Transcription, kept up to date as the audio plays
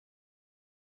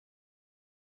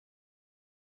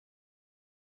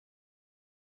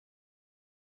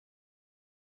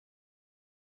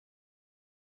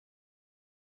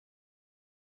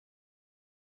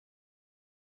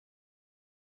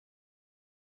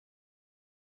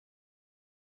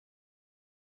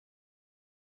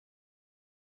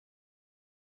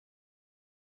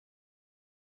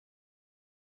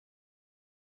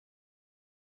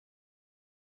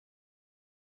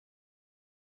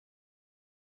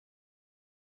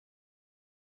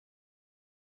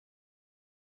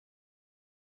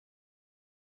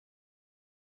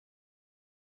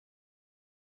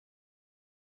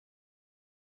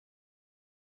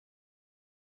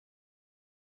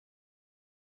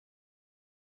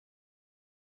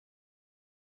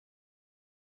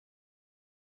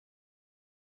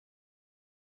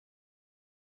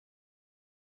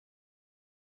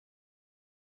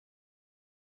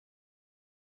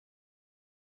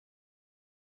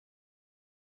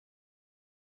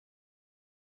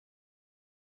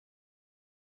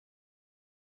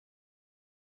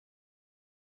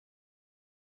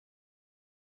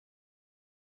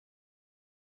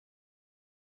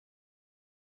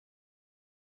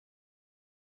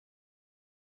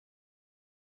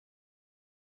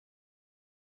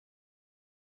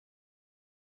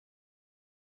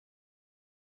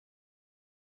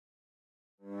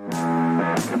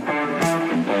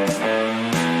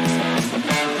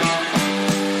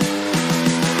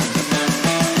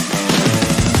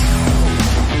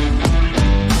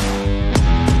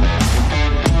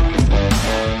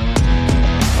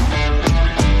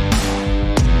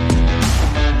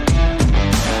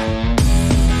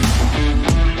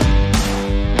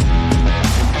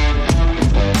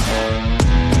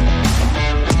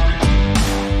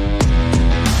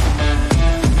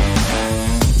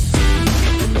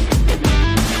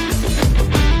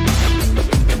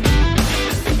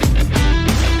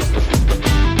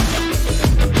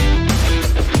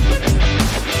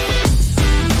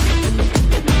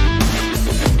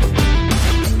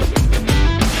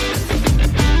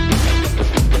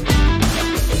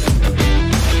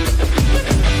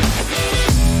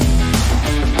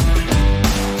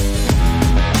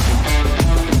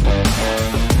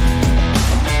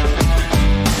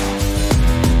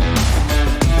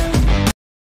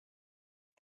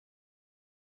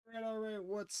Alright,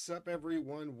 what's up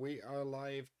everyone? We are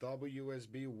live,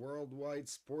 WSB Worldwide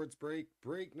Sports Break,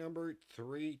 break number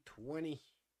 320.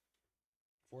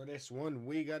 For this one,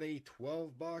 we got a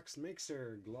 12-box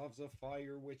mixer, Gloves of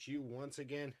Fire with you once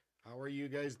again. How are you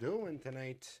guys doing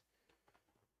tonight?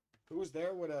 Who's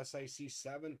there with us? I see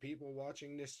 7 people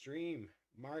watching this stream.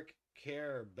 Mark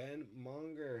Kerr, Ben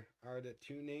Monger are the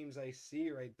 2 names I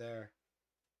see right there.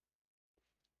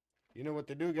 You know what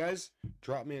to do, guys.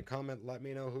 Drop me a comment. Let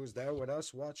me know who's there with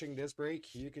us watching this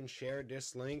break. You can share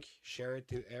this link. Share it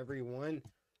to everyone.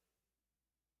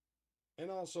 And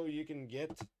also, you can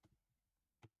get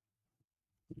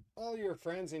all your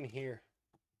friends in here.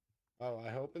 Oh,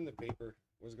 I opened the paper.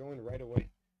 Was going right away.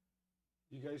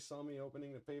 You guys saw me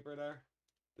opening the paper there?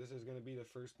 This is going to be the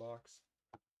first box.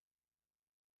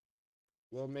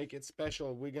 We'll make it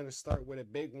special. We're going to start with a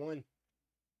big one.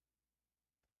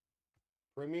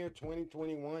 Premier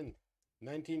 2021,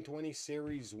 1920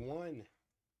 Series 1,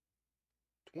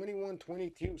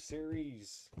 21-22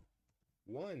 Series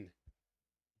 1,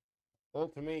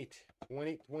 Ultimate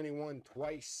 2021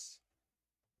 twice,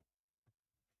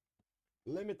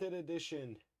 Limited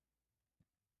Edition,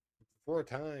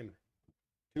 4-time,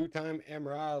 2-time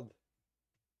Emerald,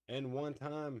 and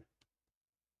 1-time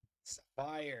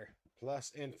Sapphire.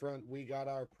 Plus in front we got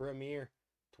our Premier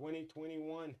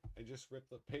 2021. I just ripped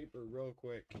the paper real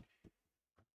quick.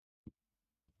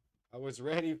 I was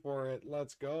ready for it.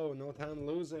 Let's go. No time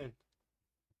losing.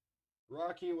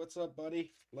 Rocky, what's up,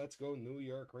 buddy? Let's go. New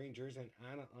York Rangers and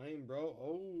Anaheim, bro.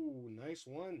 Oh, nice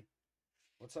one.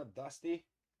 What's up, Dusty?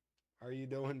 How are you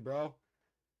doing, bro?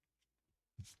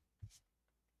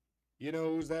 You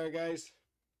know who's there, guys?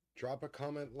 Drop a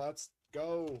comment. Let's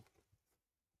go.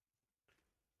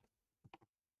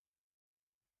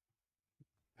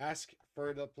 Ask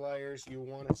for the players you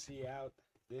want to see out.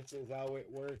 This is how it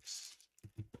works.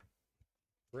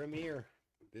 Premier.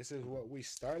 This is what we're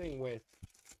starting with.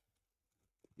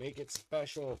 Make it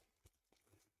special.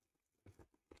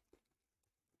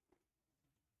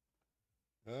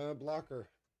 Blocker.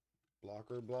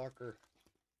 Blocker.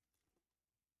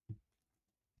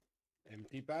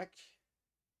 Empty pack.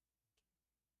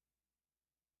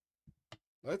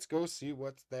 Let's go see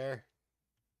what's there.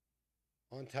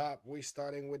 On top, we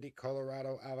starting with the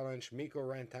Colorado Avalanche, Mikko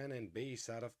Rantanen, base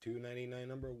out of 299,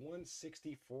 number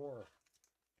 164.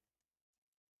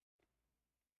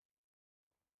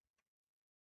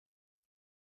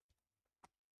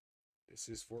 This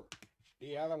is for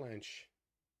the Avalanche.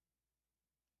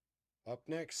 Up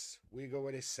next, we go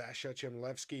with a Sasha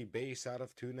Chemlevsky, base out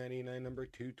of 299, number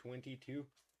 222.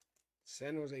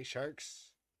 San Jose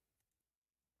Sharks.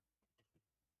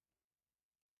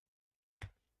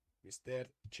 Mr.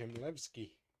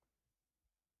 Chemlevsky.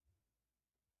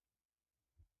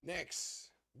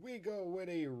 Next, we go with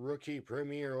a rookie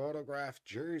Premier autograph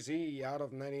jersey out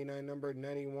of 99, number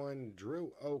 91,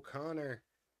 Drew O'Connor.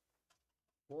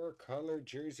 4-color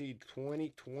jersey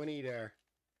 2020 there.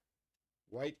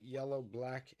 White, yellow,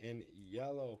 black, and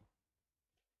yellow.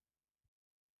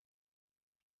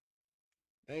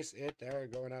 Nice hit there,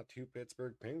 going out to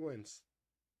Pittsburgh Penguins.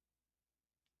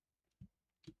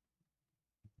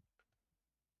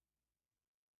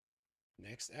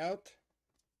 Next out,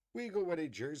 we go with a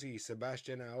jersey,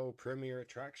 Sebastian Aho Premier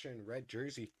Attraction, red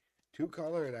jersey.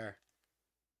 2-color there.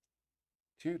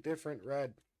 2 different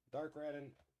red. Dark red and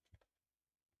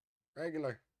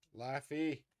regular.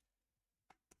 Laffy.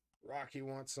 Rocky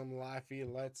wants some Laffy.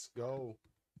 Let's go.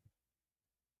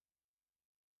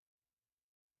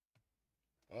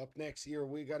 Up next here,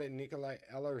 we got a Nikolai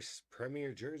Ehlers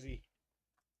Premier jersey.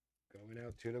 Going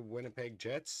out to the Winnipeg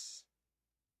Jets.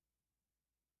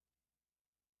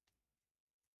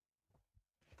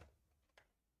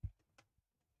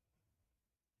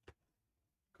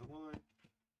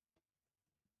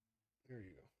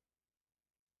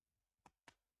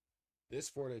 This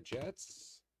for the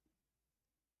Jets.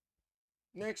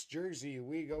 Next jersey,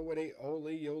 we go with a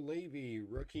Oli Olevi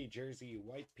rookie jersey,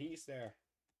 white piece there.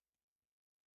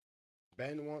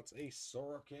 Ben wants a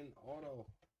Sorokin auto.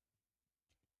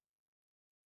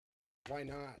 Why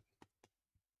not?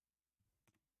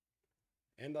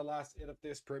 And the last hit of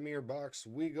this premier box,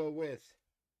 we go with,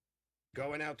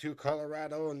 going out to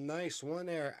Colorado, nice one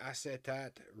there,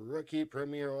 Acetat rookie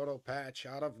premier auto patch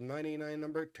out of 99,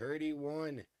 number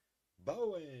 31,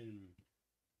 Bowen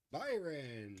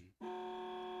Byron.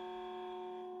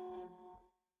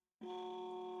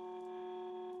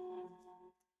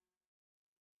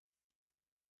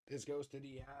 This goes to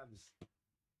the Avs.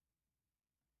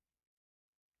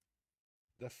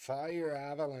 The Fire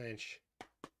Avalanche.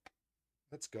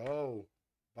 Let's go.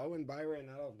 Bowen Byron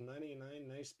out of 99.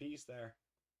 Nice piece there.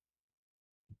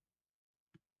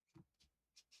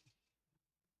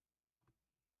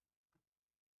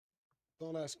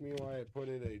 Don't ask me why I put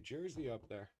a jersey up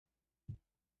there.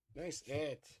 Nice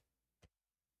hit.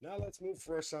 Now let's move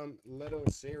for some little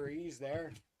series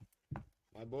there.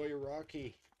 My boy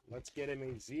Rocky. Let's get him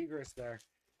a Zegras there.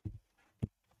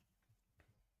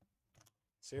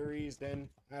 Series, then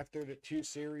after the 2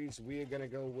 series, we are going to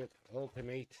go with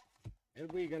Ultimate.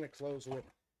 And we're going to close with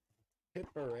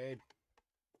Hit Parade.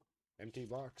 Empty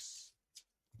box.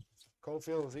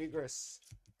 Cofield Zegras.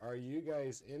 Are you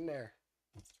guys in there?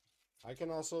 I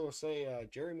can also say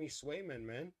Jeremy Swayman,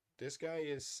 man. This guy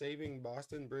is saving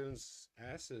Boston Bruins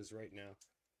asses right now.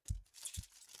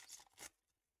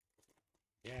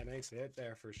 Yeah, nice hit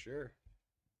there for sure.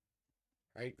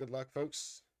 Alright, good luck,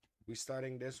 folks. We're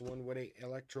starting this one with a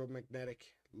electromagnetic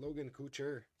Logan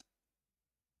Couture.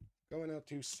 Going out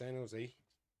to San Jose.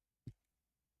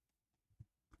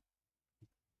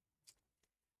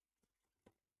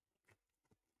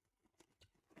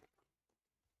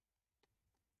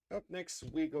 Up next,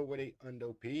 we go with a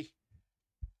Undo P.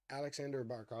 Alexander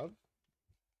Barkov.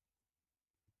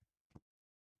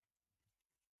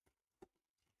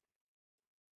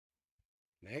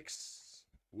 Next,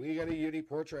 we got a Yudi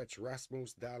Portraits,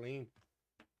 Rasmus Dahlin.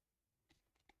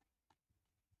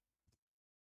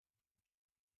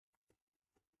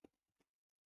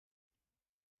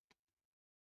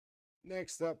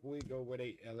 Next up, we go with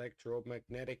a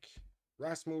electromagnetic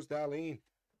Rasmus Dahlin.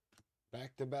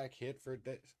 Back-to-back hit for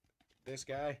this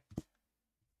guy.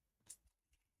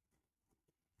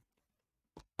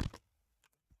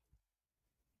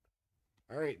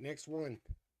 All right, next one.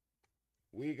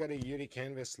 We got a Yudi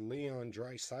Canvas Leon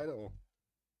Draisaitl,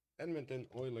 Edmonton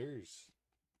Oilers.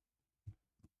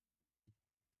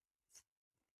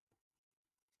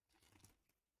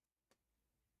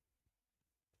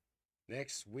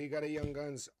 Next, we got a Young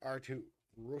Guns R2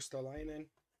 Rustalainen.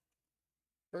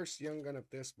 First Young Gun of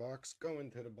this box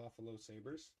going to the Buffalo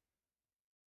Sabres.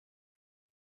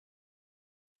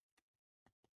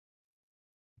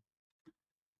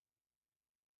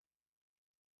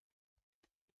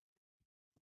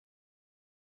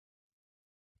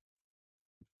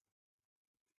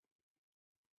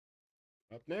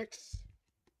 Up next,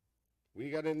 we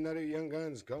got another Young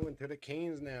Guns going to the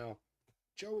Canes now.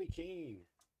 Joey Kane.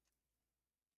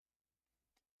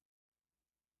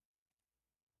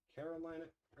 Carolina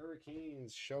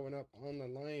Hurricanes showing up on the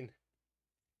line.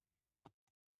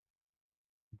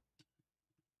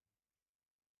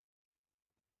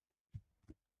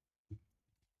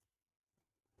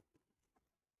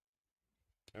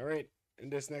 All right, in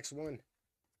this next one,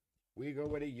 we go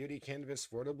with a Yudi Canvas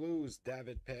for the Blues,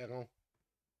 David Perron.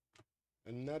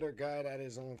 Another guy that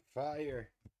is on fire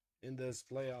in this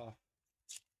playoff.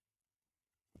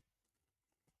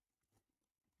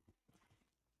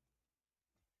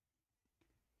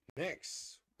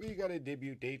 Next, we got a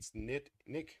debut dates Nick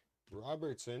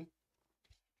Robertson.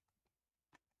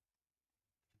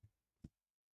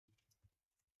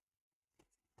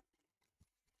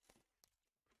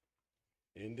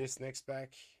 In this next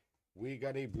pack, we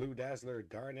got a Blue Dazzler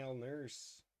Darnell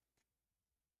Nurse.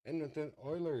 Edmonton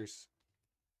Oilers.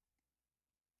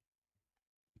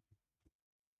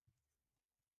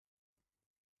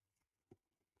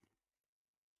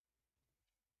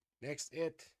 Next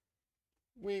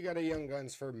we got a Young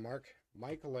Guns for Mark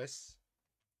Michaelis.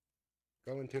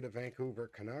 Going to the Vancouver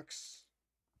Canucks.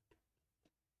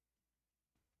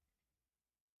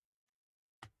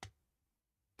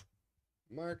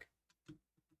 Mark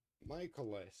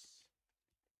Michaelis.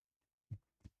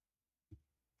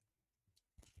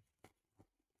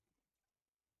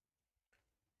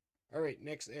 All right,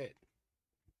 next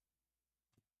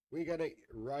we got a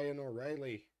Ryan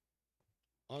O'Reilly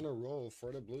on a roll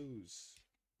for the Blues.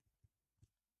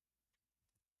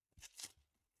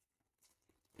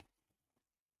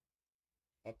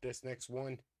 Up this next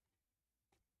one,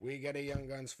 we got a Young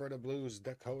Guns for the Blues,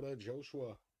 Dakota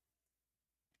Joshua.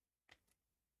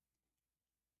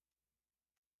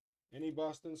 Any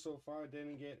Boston so far?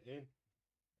 Didn't get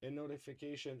in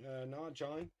notification. No,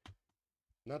 John.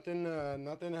 Nothing.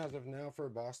 Nothing as of now for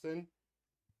Boston.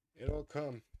 It'll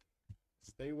come.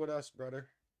 Stay with us, brother.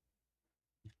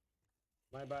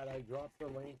 My bad. I dropped the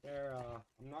link there.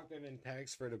 I'm not giving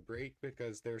tags for the break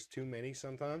because there's too many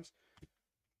sometimes.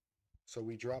 So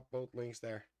we dropped both links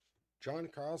there. John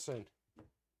Carlson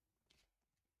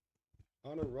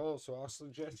on a roll. So I'll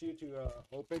suggest you to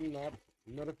open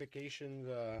notifications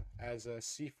as a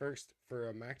see first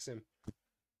for Maxim.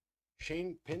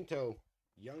 Shane Pinto,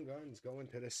 Young Guns going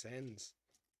to the Sens.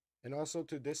 And also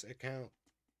to this account,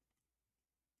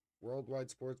 Worldwide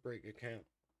Sports Break account.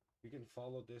 You can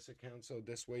follow this account so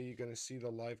this way you're going to see the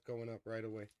live going up right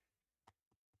away.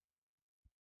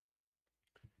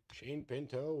 Shane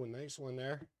Pinto, a nice one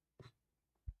there.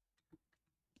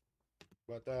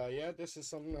 But yeah, this is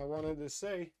something I wanted to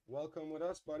say. Welcome with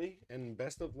us, buddy, and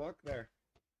best of luck there.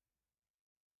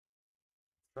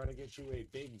 Try to get you a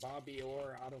big Bobby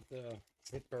Orr out of the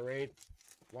hit parade.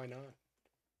 Why not?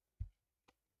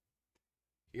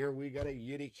 Here we got a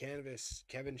Yeti canvas,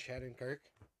 Kevin Shattenkirk.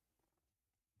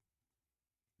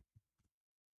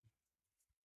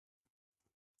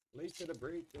 Late to the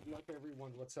break. Good luck,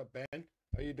 everyone. What's up, Ben?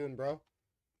 How you doing, bro?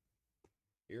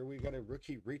 Here we got a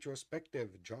rookie retrospective,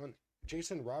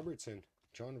 Jason Robertson.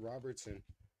 John Robertson.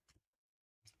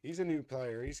 He's a new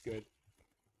player. He's good.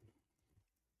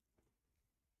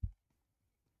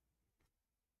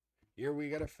 Here we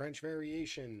got a French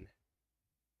variation,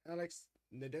 Alex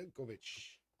Nedeljkovic.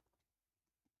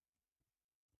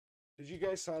 Did you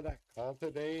guys saw that call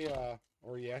today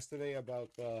or yesterday about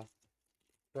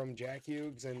from Jack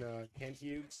Hughes and Kent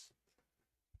Hughes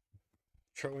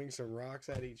throwing some rocks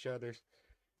at each other?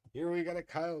 Here we got a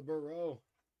Kyle Burrow.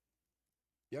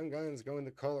 Young Guns going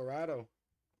to Colorado.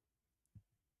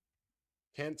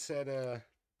 Kent said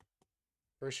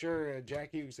for sure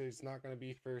Jack Hughes is not going to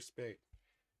be first pick.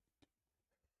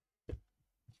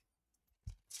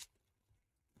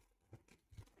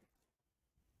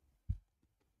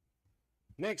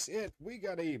 Next, we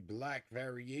got a black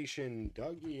variation.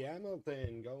 Dougie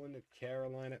Hamilton going to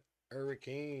Carolina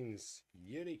Hurricanes.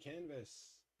 Yeti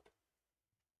canvas.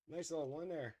 Nice little one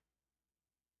there.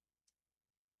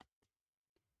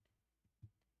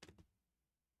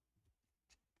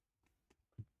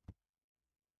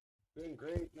 Doing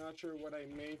great. Not sure what I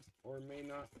may or may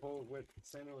not pull with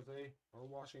San Jose or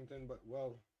Washington, but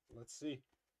well, let's see.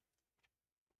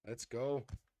 Let's go.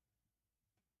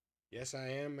 Yes, I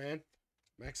am, man.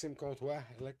 Maxime Comtois,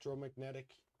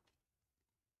 electromagnetic.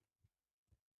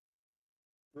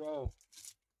 Bro,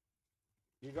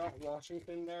 you got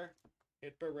Washington there?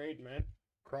 Hit parade, man.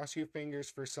 Cross your fingers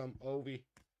for some Ovi.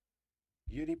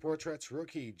 Beauty Portraits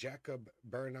rookie, Jacob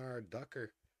Bernard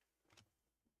Ducker.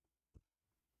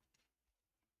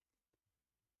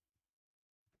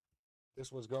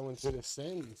 This was going to the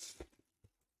Sens.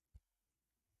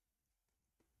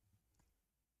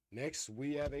 Next,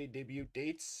 we have a debut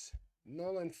dates.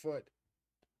 Nolan Foote.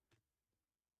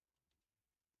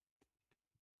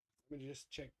 Let me just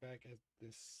check back at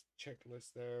this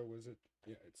checklist there. Was it?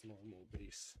 Yeah, it's normal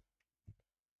base.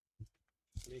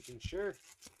 Just making sure.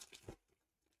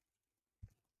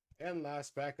 And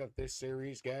last pack of this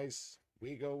series, guys.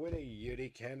 We go with a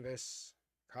Yeti canvas.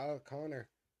 Kyle Connor.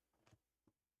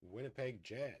 Winnipeg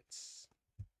Jets.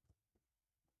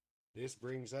 This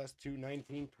brings us to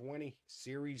 1920,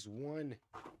 Series 1.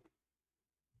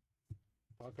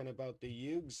 Talking about the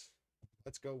Hughes,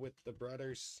 let's go with the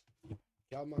brothers.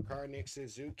 Cal McCarr, Nick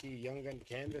Suzuki, Young Gun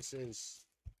Canvases.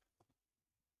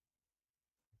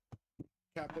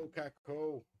 Capo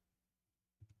Kako.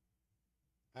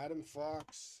 Adam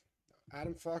Fox.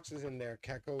 Adam Fox is in there.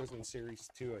 Kako is in Series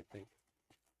 2, I think.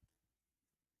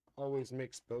 Always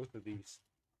mix both of these.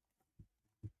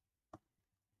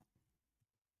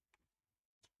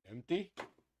 Empty.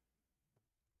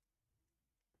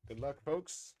 Good luck,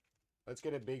 folks. Let's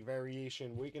get a big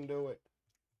variation. We can do it.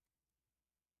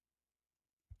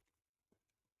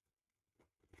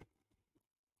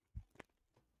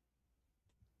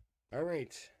 All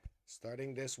right.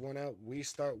 Starting this one out, we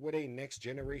start with a next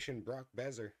generation Brock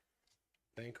Besser.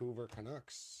 Vancouver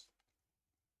Canucks.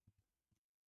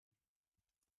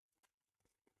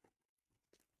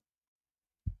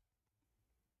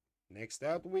 Next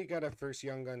out, we got a first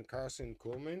Young Gun Carson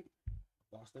Coleman.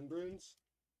 Boston Bruins.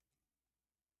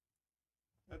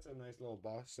 That's a nice little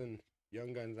Boston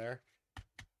Young Gun there.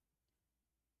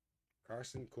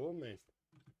 Carson Coleman.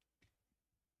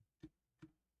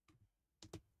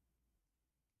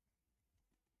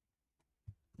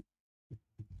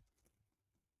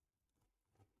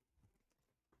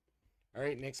 All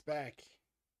right, next back.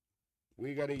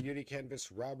 We got a Uni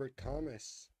Canvas Robert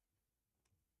Thomas.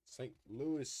 St.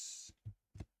 Louis.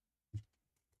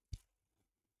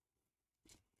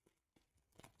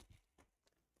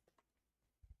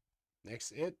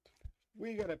 Next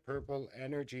we got a Purple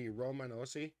Energy Roman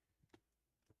Ossi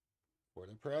for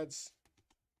the Preds.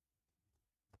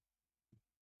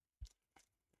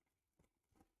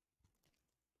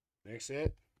 Next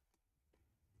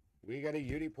we got a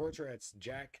Uni Portraits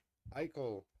Jack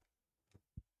Eichel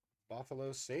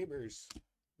Buffalo Sabres.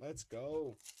 Let's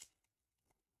go.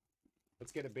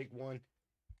 Let's get a big one.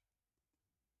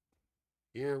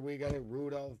 Here we got a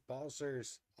Rudolph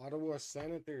Balcers Ottawa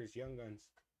Senators Young Guns.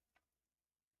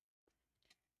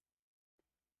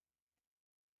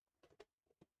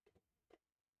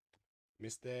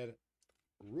 Mr.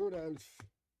 Rudolph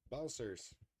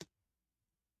Balcers.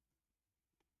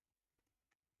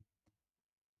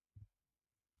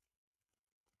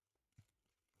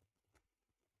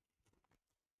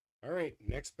 All right,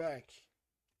 next back.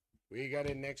 We got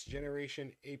a Next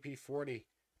Generation AP40.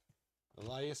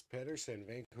 Elias Pettersson,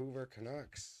 Vancouver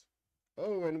Canucks.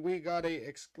 Oh, and we got a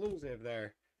exclusive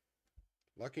there.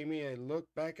 Lucky me, I look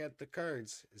back at the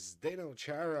cards. Zdeno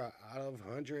Chara out of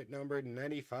 100, numbered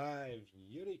 95.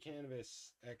 Uni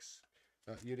Canvas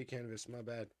Uni Canvas, my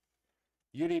bad.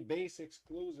 Uni Base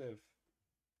exclusive.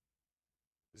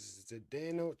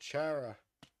 Zdeno Chara.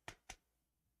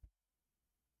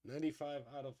 95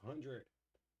 out of 100.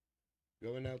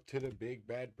 Going out to the Big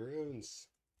Bad Bruins.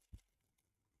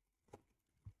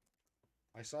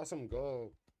 I saw some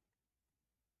goal.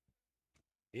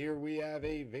 Here we have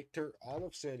a Victor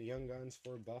Olofsson Young Guns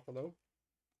for Buffalo.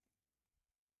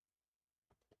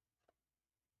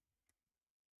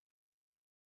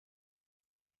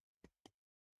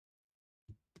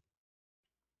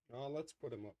 Oh, let's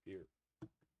put him up here.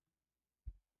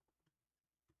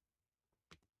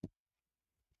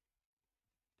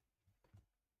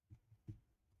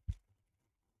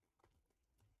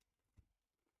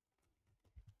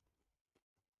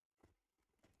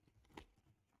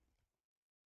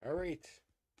 All right.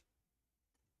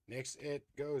 Next, it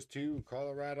goes to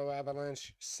Colorado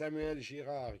Avalanche, Samuel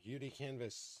Girard, Uni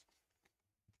Canvas.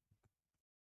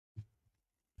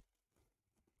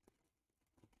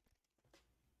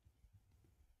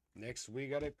 Next, we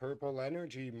got a Purple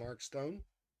Energy, Mark Stone,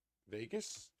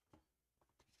 Vegas.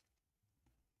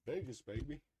 Vegas,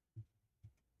 baby.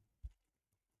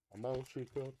 I'm all shook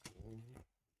up.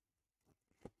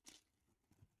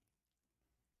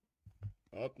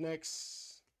 Up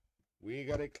next, we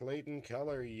got a Clayton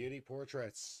Keller Uni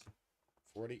Portraits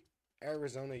for the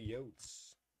Arizona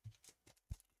Yotes.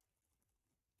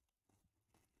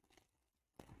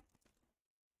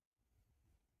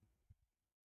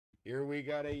 Here we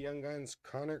got a Young Guns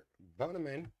Connor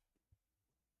Bunnaman,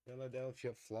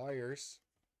 Philadelphia Flyers.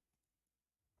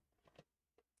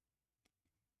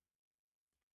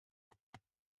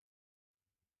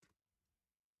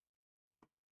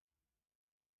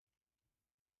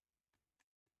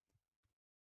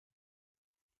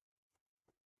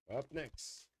 Up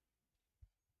next,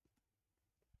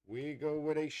 we go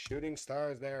with a Shooting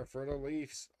Stars there for the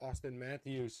Leafs, Austin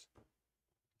Matthews.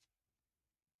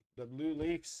 The Blue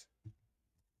Leafs.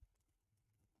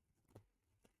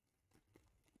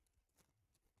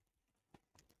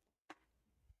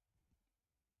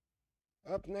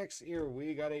 Up next here,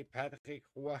 we got a Patrick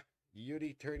Roy,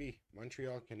 UD30,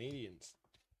 Montreal Canadiens.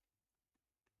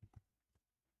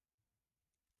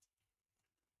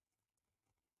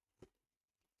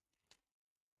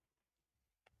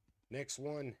 Next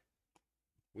one,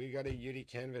 we got a UD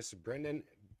Canvas, Brendan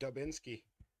Dubinsky.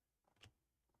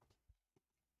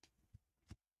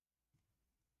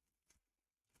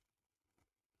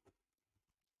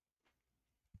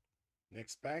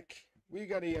 Next back, we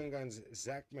got a Young Guns,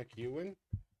 Zach McEwen,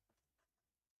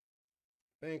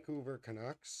 Vancouver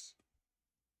Canucks.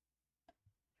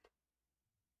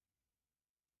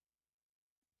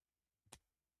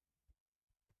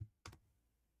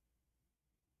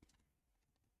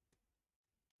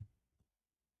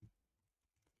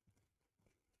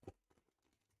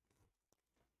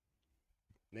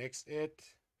 Next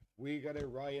we got a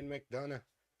Ryan McDonough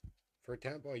for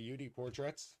Tampa UD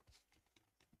Portraits.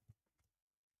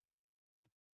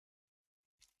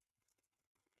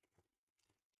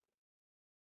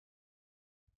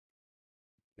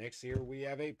 Next here we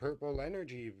have a Purple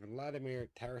Energy, Vladimir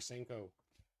Tarasenko,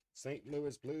 St.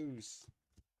 Louis Blues.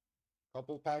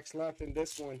 Couple packs left in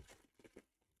this one.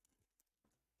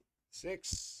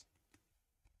 6.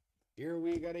 Here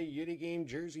we got a UD Game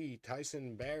jersey,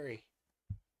 Tyson Barrie,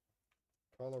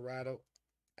 Colorado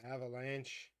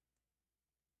Avalanche.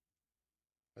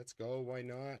 Let's go. Why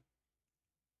not?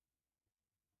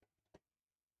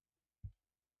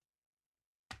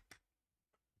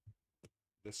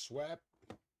 The swap.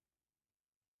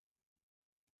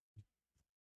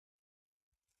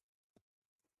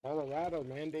 Colorado,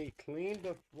 man, they cleaned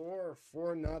the floor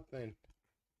for nothing.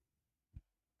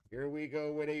 Here we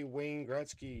go with a Wayne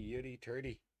Gretzky, Yudi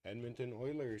Turdy, Edmonton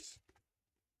Oilers.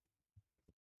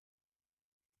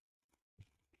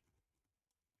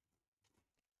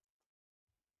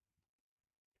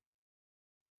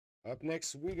 Up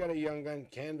next, we got a Young Gun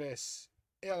canvas,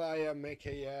 Ilya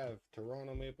Mikheyev,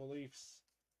 Toronto Maple Leafs.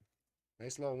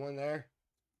 Nice little one there.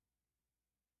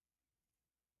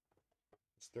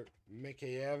 Mr.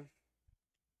 Mikheyev.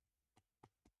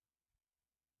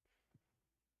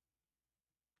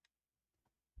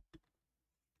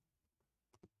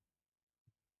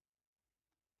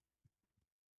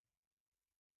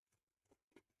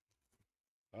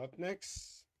 Up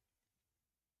next,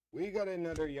 we got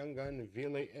another Young Gun,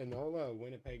 Ville Enola,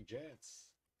 Winnipeg Jets.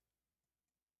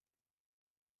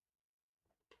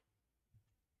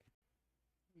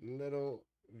 Little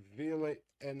Ville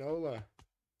Enola.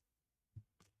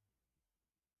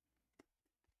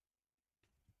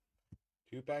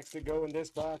 Two packs to go in this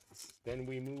box. Then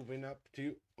we moving up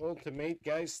to Ultimate.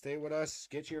 Guys, stay with us.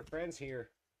 Get your friends here.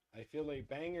 I feel a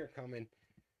banger coming.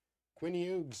 Quinn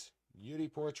Hughes,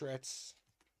 Yudi Portraits.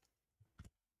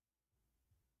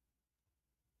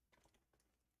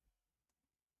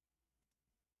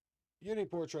 Yudi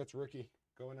Portraits rookie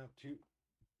going up to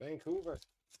Vancouver.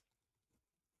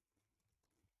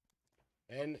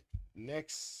 And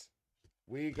next,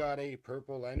 we got a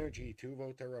Purple Energy,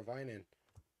 Teuvo Teravainen,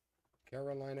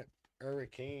 Carolina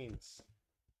Hurricanes.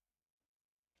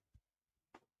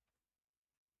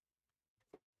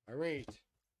 All right,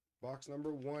 box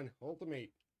number 1, Ultimate.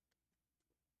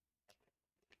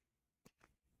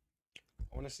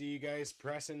 I want to see you guys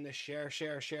pressing the share.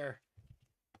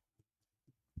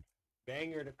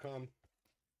 Banger to come.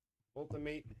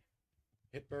 Ultimate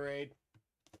Hit Parade.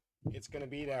 It's going to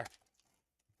be there.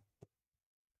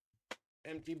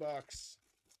 Empty box.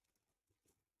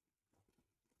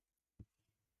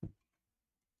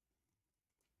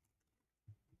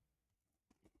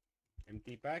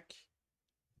 Empty pack.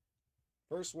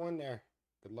 First one there.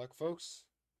 Good luck, folks.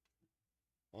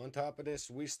 On top of this,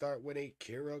 we start with a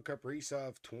Kirill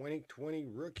Kaprizov 2020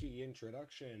 rookie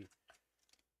introduction.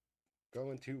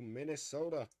 Going to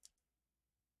Minnesota.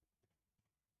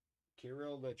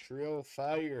 Kirill the Trill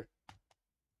Fire.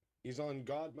 He's on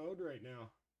God mode right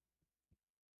now.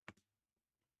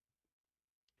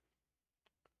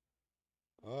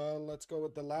 Let's go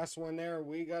with the last one there.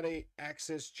 We got a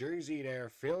Axis jersey there.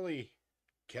 Philly,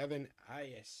 Kevin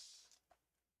Hayes.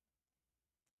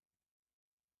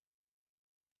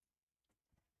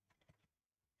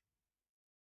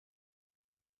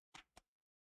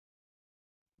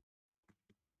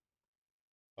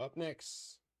 Up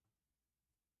next,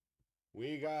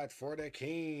 we got for the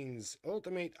Canes,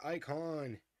 Ultimate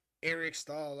Icon, Eric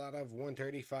Stahl out of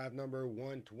 135, number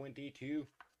 122.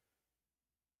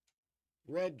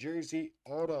 Red jersey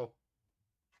auto.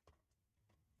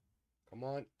 Come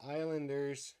on,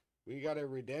 Islanders. We got a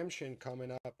redemption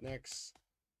coming up next.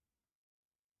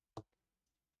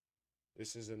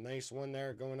 This is a nice one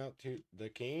there going out to the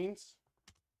Canes.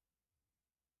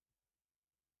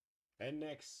 And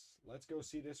next, let's go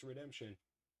see this redemption.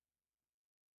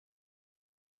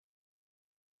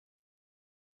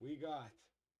 We got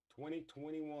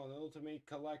 2021 Ultimate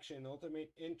Collection,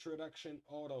 Ultimate Introduction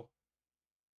Auto.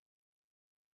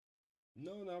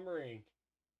 No numbering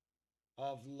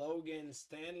of Logan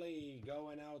Stanley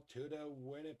going out to the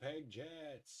Winnipeg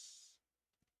Jets.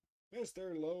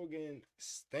 Mr. Logan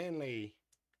Stanley.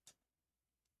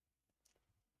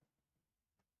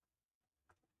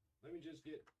 Let me just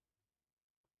get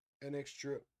an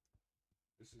extra.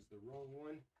 This is the wrong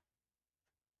one.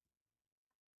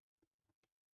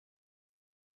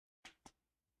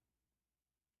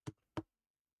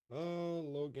 Oh,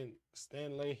 Logan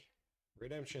Stanley.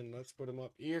 Redemption. Let's put him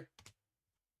up here.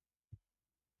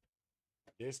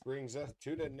 This brings us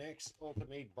to the next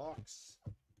Ultimate box.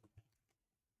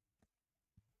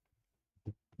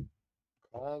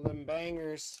 Call them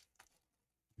bangers.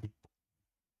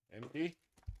 Empty.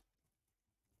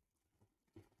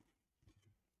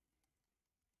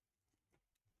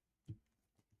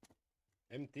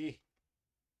 Empty.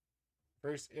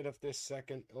 First hit of this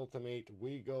second Ultimate,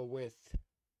 we go with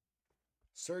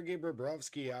Sergei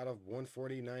Bobrovsky out of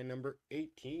 149, number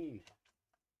 18.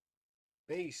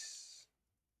 Base.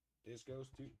 This goes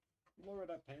to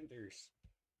Florida Panthers.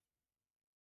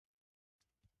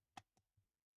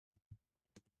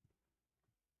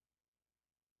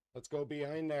 Let's go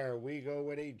behind there. We go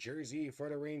with a jersey for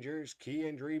the Rangers.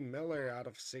 Keandre Miller out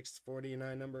of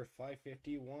 649, number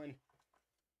 551.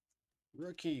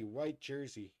 Rookie white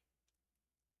jersey.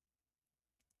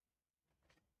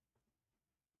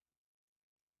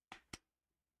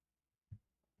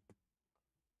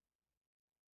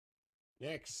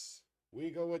 Next,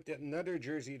 we go with another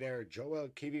jersey there. Joel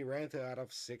Kiviranta out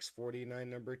of 649,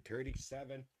 number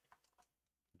 37.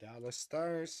 Dallas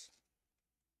Stars.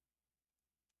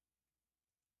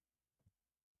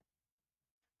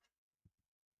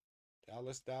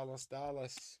 Dallas, Dallas,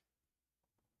 Dallas.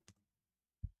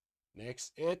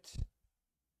 Next,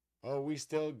 Oh, we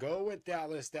still go with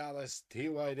Dallas, Dallas.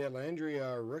 T.Y.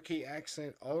 Dellandrea, rookie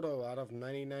accent auto out of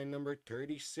 99, number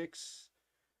 36.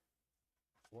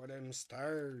 For them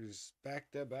Stars.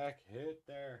 Back-to-back hit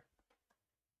there.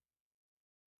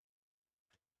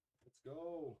 Let's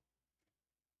go.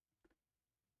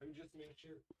 Let me just make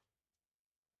sure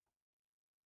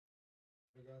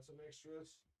I got some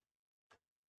extras.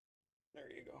 There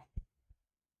you go.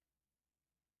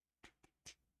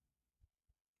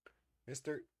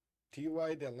 Mr.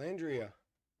 T.Y. Dellandrea.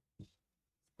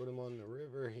 Put him on the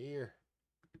river here.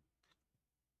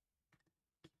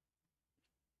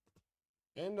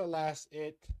 And the last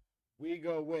we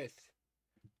go with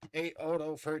a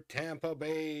auto for Tampa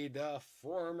Bay, the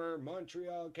former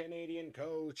Montreal Canadian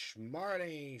coach,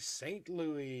 Marty St.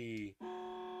 Louis.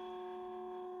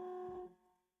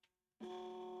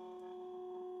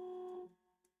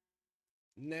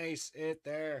 Nice hit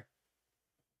there.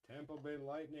 Tampa Bay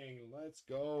Lightning, let's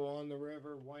go on the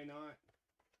river. Why not?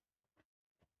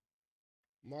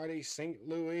 Marty St.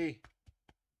 Louis.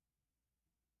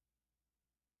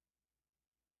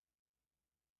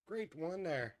 Great one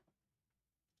there.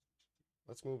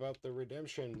 Let's move out the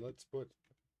redemption. Let's put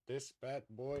this bad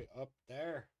boy up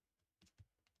there.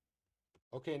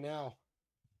 Okay, now,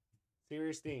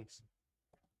 serious things.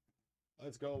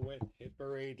 Let's go with Hit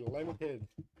Parade Limited.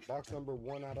 Box number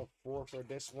 1 out of 4 for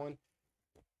this one.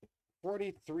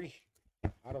 43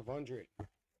 out of 100.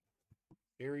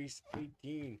 Series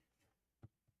 18.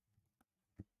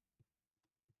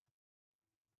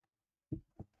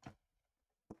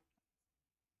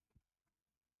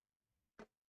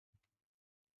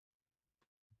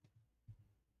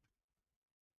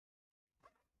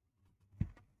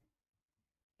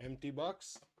 Empty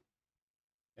box.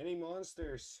 Any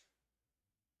monsters?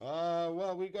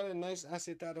 Well, we got a nice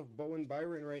asset out of Bowen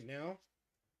Byron right now.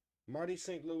 Marty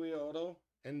St. Louis auto,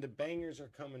 and the bangers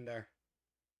are coming there.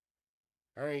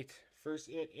 All right, first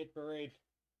Hit Parade.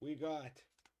 We got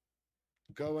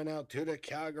going out to the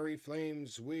Calgary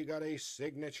Flames. We got a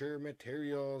signature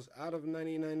materials out of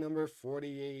 99, number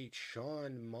 48,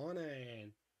 Sean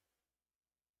Monahan.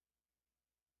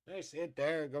 Nice hit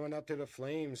there, going out to the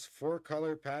Flames.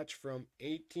 4-color patch from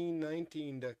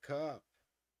 1819, the Cup.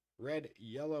 Red,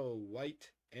 yellow, white,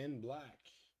 and black.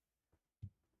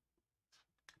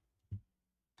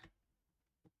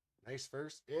 Nice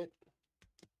first hit.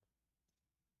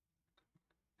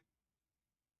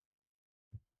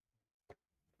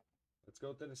 Let's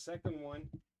go to the second one.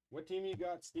 What team you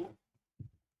got, Steve?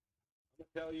 I'm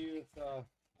gonna tell you if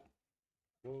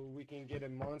well, we can get a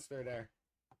monster there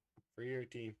for your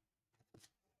team.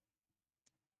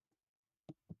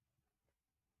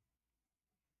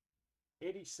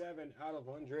 $87 out of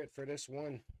 100 for this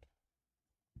one.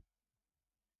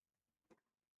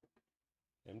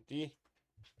 Empty.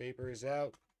 Paper is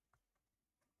out.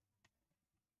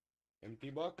 Empty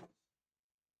box.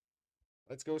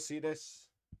 Let's go see this.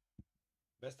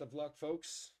 Best of luck,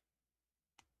 folks.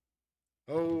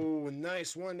 Oh,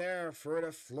 nice one there for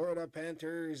the Florida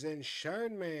Panthers and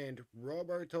Charmant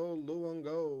Roberto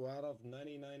Luongo out of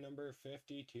 99, number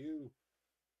 52.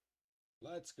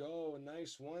 Let's go.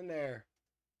 Nice one there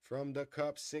from the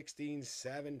Cup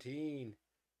 16-17.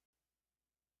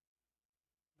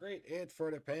 Great hit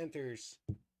for the Panthers.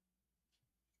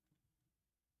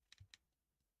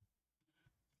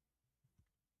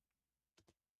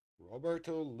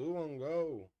 Roberto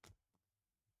Luongo.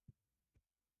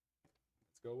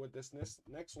 Let's go with this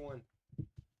next one.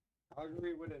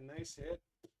 Calgary with a nice hit.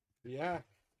 Yeah.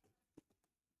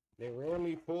 They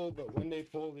rarely pull, but when they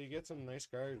pull, they get some nice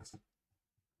cards.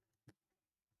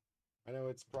 I know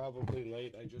it's probably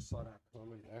late. I just saw that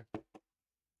comment there.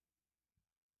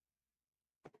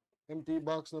 Empty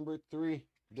box number 3.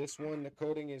 This one, the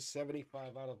coating is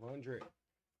 75 out of 100.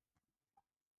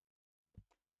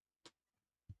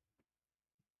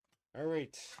 All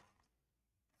right.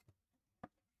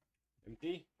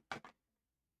 Empty. I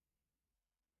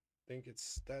think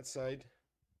it's that side.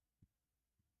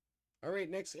 All right,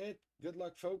 next hit. Good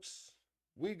luck, folks.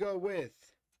 We go with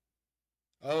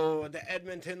Oh, the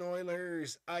Edmonton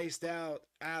Oilers iced out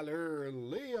Aller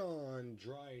Leon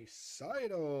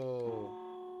Draisaitl.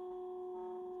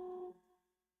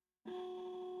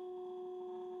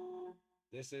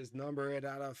 This is numbered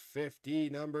out of 50,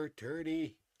 number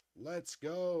 30. Let's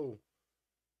go.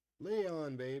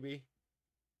 Leon, baby.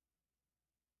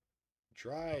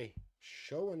 Dry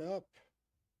showing up.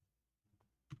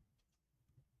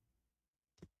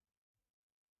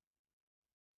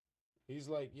 He's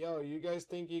like, yo, you guys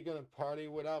think you're going to party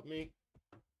without me?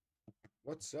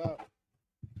 What's up?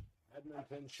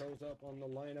 Edmonton shows up on the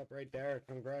lineup right there.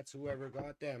 Congrats whoever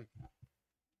got them.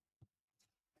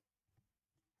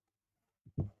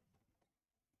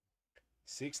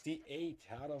 $68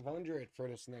 out of 100 for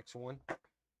this next one.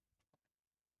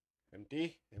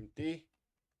 Empty, empty,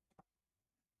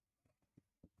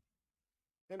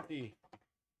 empty.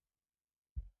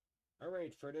 All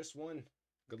right, for this one,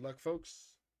 good luck,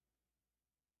 folks.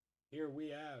 Here we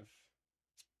have.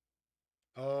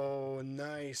 Oh,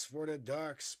 nice for the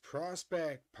Ducks.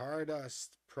 Prospect, Pardust,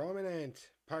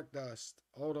 Prominent, Park Dust,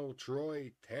 Otto,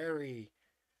 Troy, Terry.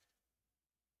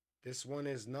 This one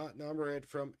is not numbered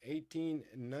from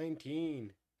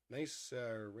 1819. Nice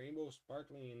rainbow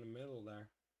sparkling in the middle there.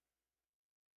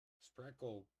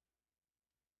 Spreckled.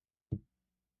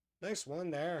 Nice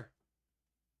one there.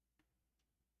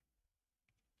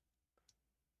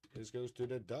 This goes to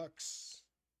the Ducks.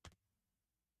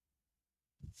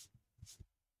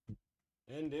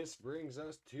 And this brings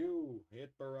us to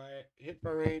Hit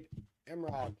Parade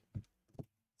Emerald.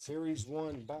 Series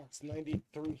 1, box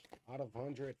 93 out of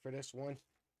 100 for this one.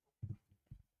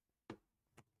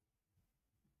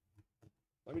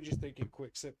 Let me just take a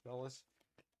quick sip, fellas.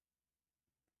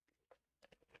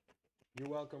 You're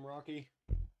welcome, Rocky.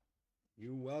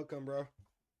 You're welcome, bro.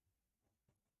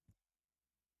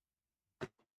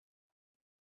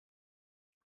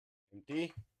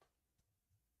 Empty.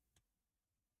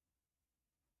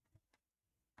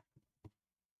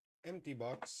 Empty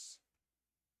box.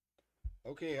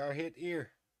 Okay, our hit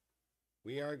here.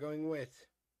 We are going with,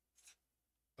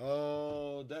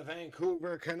 oh, the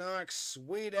Vancouver Canucks,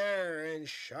 Sweet Air and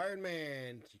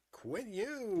Shardman, Quinn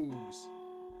Hughes.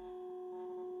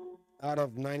 Out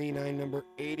of 99, number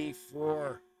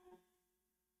 84.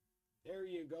 There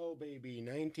you go, baby.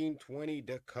 1920,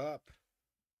 the Cup.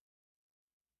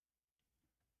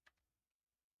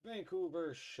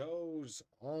 Vancouver shows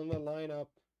on the lineup.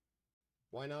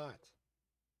 Why not?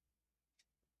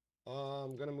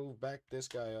 I'm going to move back this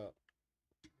guy up.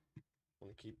 I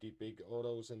want to keep the big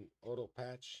autos and auto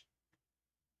patch.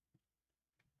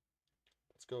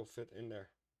 Let's go fit in there.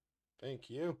 Thank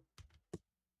you.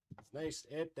 Nice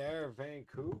hit there,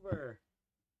 Vancouver.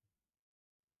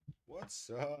 What's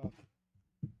up?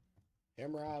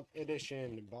 Emerald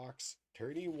Edition, box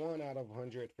 31 out of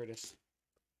 100 for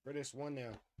this one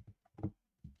now.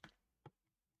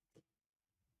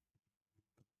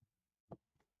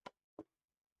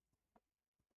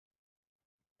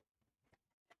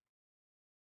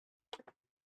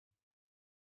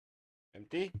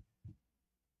 Empty.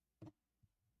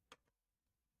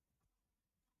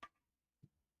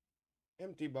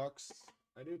 Empty box.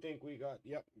 I do think we got,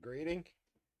 yep, grading.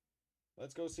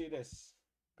 Let's go see this.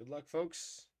 Good luck,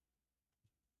 folks.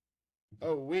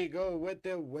 Oh, we go with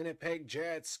the Winnipeg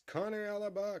Jets. Connor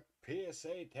Hellebuyck,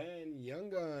 PSA 10,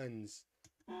 Young Guns.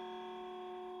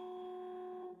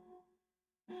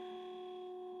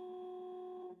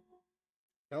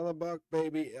 Hellebuyck,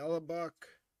 baby, Hellebuyck.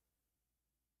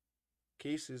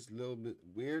 Case is a little bit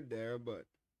weird there, but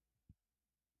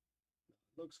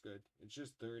looks good. It's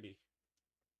just 30.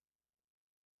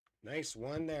 Nice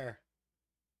one there,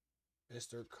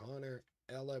 Mr. Connor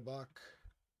Hellebuyck.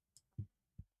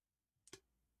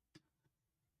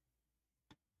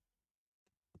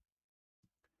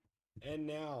 And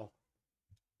now,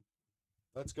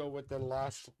 let's go with the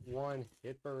last one.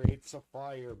 Hit Parade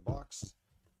Sapphire, box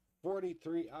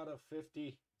 43 out of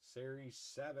 50, Series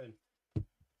 7.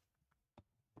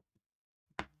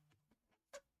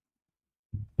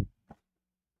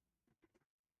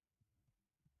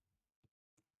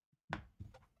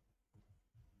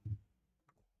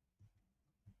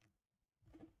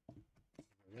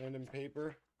 Random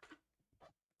paper.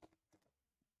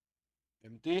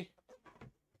 Empty.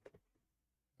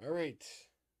 All right,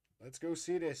 let's go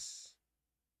see this.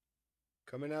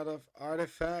 Coming out of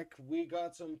Artifact, we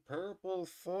got some purple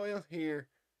foil here.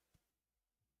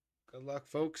 Good luck,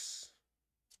 folks.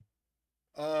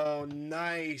 Oh,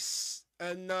 nice.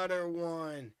 Another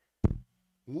one.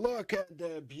 Look at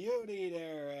the beauty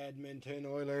there, Edmonton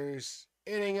Oilers.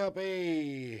 Hitting up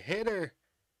a hitter.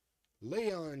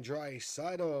 Leon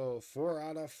Draisaitl, 4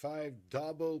 out of 5,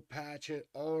 double patch it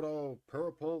auto,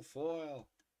 purple foil.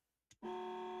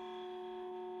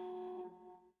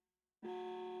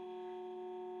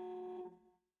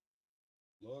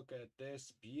 Look at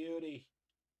this beauty.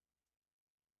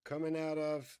 Coming out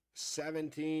of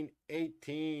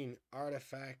 17-18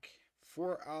 artifact,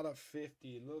 4 out of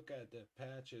 50. Look at the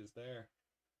patches there.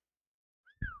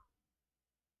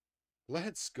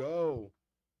 Let's go.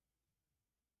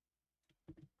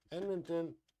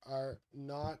 Edmonton are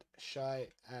not shy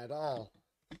at all.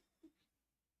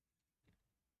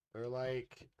 They're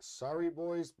like, sorry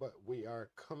boys, but we are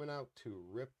coming out to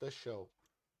rip the show.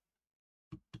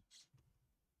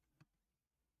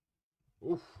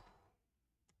 Oof.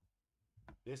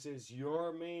 This is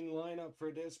your main lineup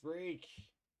for this break.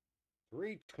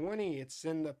 320, it's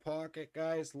in the pocket,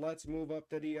 guys. Let's move up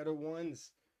to the other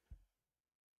ones.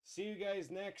 See you guys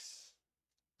next.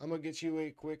 I'm going to get you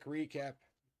a quick recap.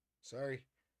 Sorry.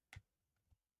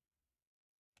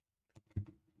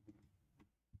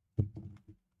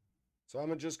 So I'm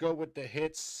going to just go with the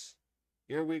hits.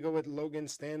 Here we go with Logan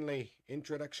Stanley,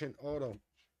 Introduction Auto.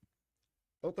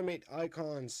 Ultimate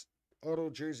Icons, Auto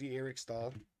Jersey, Eric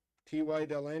Stahl. T.Y.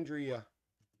 Dellandrea,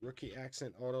 Rookie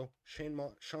Accent Auto.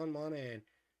 Sean Monahan,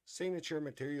 Signature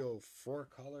Material,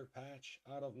 4-color patch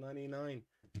out of 99.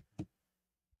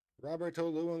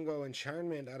 Roberto Luongo,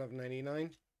 Enchantment out of 99.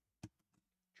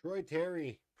 Troy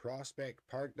Terry, Prospect,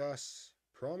 Park Dust,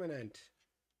 Prominent,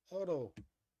 Auto.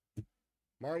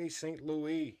 Marty St.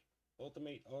 Louis,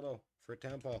 Ultimate Auto for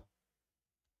Tampa.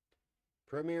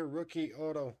 Premier Rookie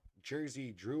Auto,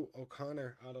 Jersey, Drew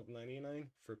O'Connor out of 99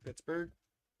 for Pittsburgh.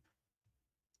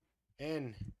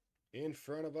 And in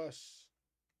front of us,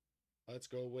 let's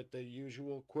go with the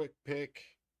usual quick pick.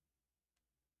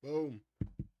 Boom.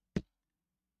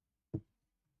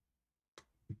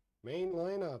 Main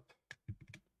lineup.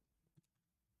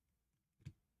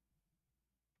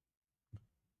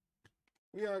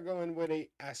 We are going with a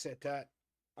Acetat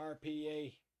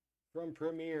RPA from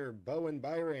Premier, Bowen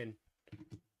Byron.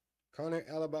 Connor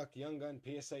Hellebuck, Young Gun,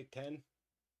 PSA 10.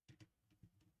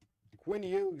 Quinn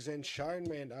Hughes,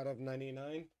 Enchantment out of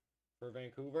 99 for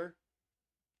Vancouver.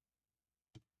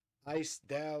 Iced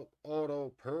Out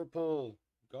Auto Purple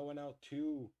going out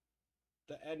to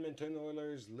the Edmonton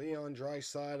Oilers, Leon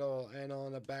Draisaitl. And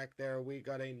on the back there, we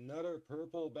got another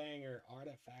purple banger,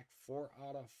 Artifact, 4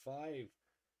 out of 5.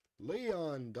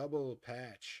 Leon double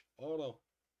patch auto.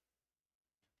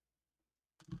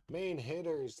 Main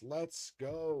hitters, let's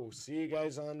go. See you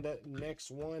guys on the next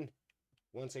one.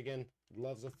 Once again,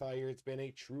 Gloves of Fire, it's been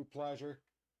a true pleasure.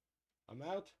 I'm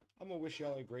out. I'm going to wish you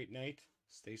all a great night.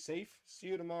 Stay safe. See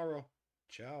you tomorrow.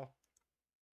 Ciao.